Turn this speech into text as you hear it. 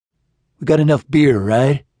We got enough beer,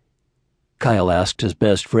 right?" Kyle asked his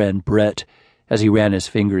best friend, Brett, as he ran his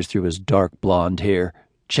fingers through his dark blonde hair,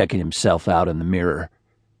 checking himself out in the mirror.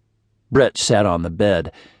 Brett sat on the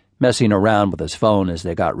bed, messing around with his phone as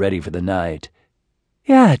they got ready for the night.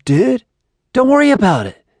 "Yeah, dude. Don't worry about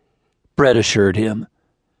it," Brett assured him.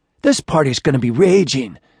 "This party's gonna be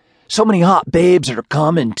raging. So many hot babes are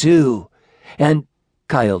coming, too. And—"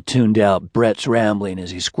 Kyle tuned out Brett's rambling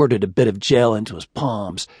as he squirted a bit of gel into his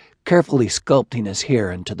palms, carefully sculpting his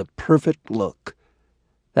hair into the perfect look.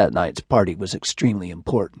 That night's party was extremely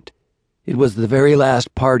important. It was the very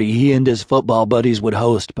last party he and his football buddies would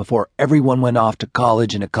host before everyone went off to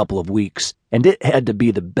college in a couple of weeks, and it had to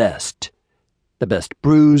be the best. The best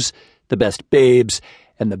brews, the best babes,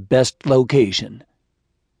 and the best location.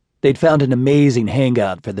 They'd found an amazing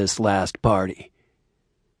hangout for this last party.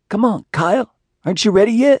 "Come on, Kyle. Aren't you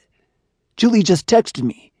ready yet? Julie just texted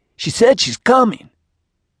me. She said she's coming."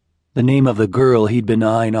 The name of the girl he'd been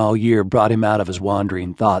eyeing all year brought him out of his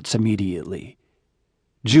wandering thoughts immediately.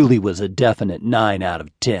 Julie was a definite 9 out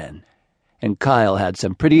of 10, and Kyle had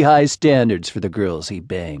some pretty high standards for the girls he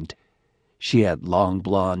banged. She had long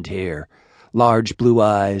blonde hair, large blue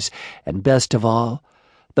eyes, and best of all,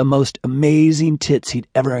 the most amazing tits he'd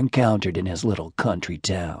ever encountered in his little country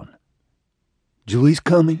town. "Julie's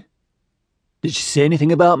coming? Did she say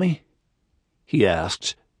anything about me?" he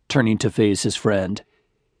asked, turning to face his friend.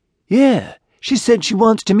 "Yeah, she said she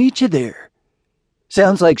wants to meet you there.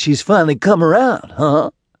 Sounds like she's finally come around,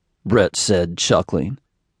 huh?" Brett said, chuckling.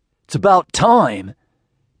 "It's about time.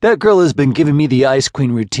 That girl has been giving me the Ice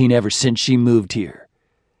Queen routine ever since she moved here.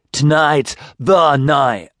 Tonight's the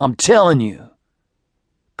night, I'm telling you."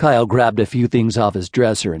 Kyle grabbed a few things off his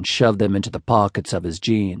dresser and shoved them into the pockets of his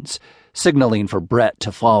jeans, signaling for Brett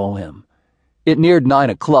to follow him. It neared 9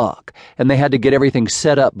 o'clock, and they had to get everything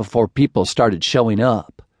set up before people started showing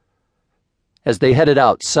up. As they headed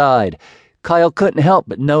outside, Kyle couldn't help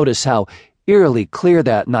but notice how eerily clear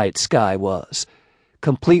that night sky was,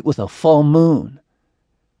 complete with a full moon.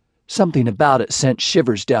 Something about it sent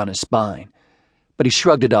shivers down his spine, but he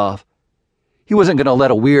shrugged it off. He wasn't going to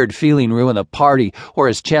let a weird feeling ruin the party or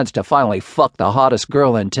his chance to finally fuck the hottest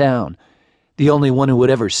girl in town, the only one who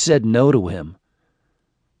would ever said no to him.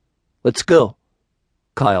 "Let's go,"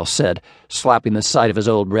 Kyle said, slapping the side of his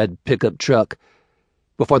old red pickup truck.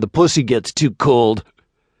 "Before the pussy gets too cold."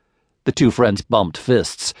 The two friends bumped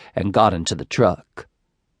fists and got into the truck.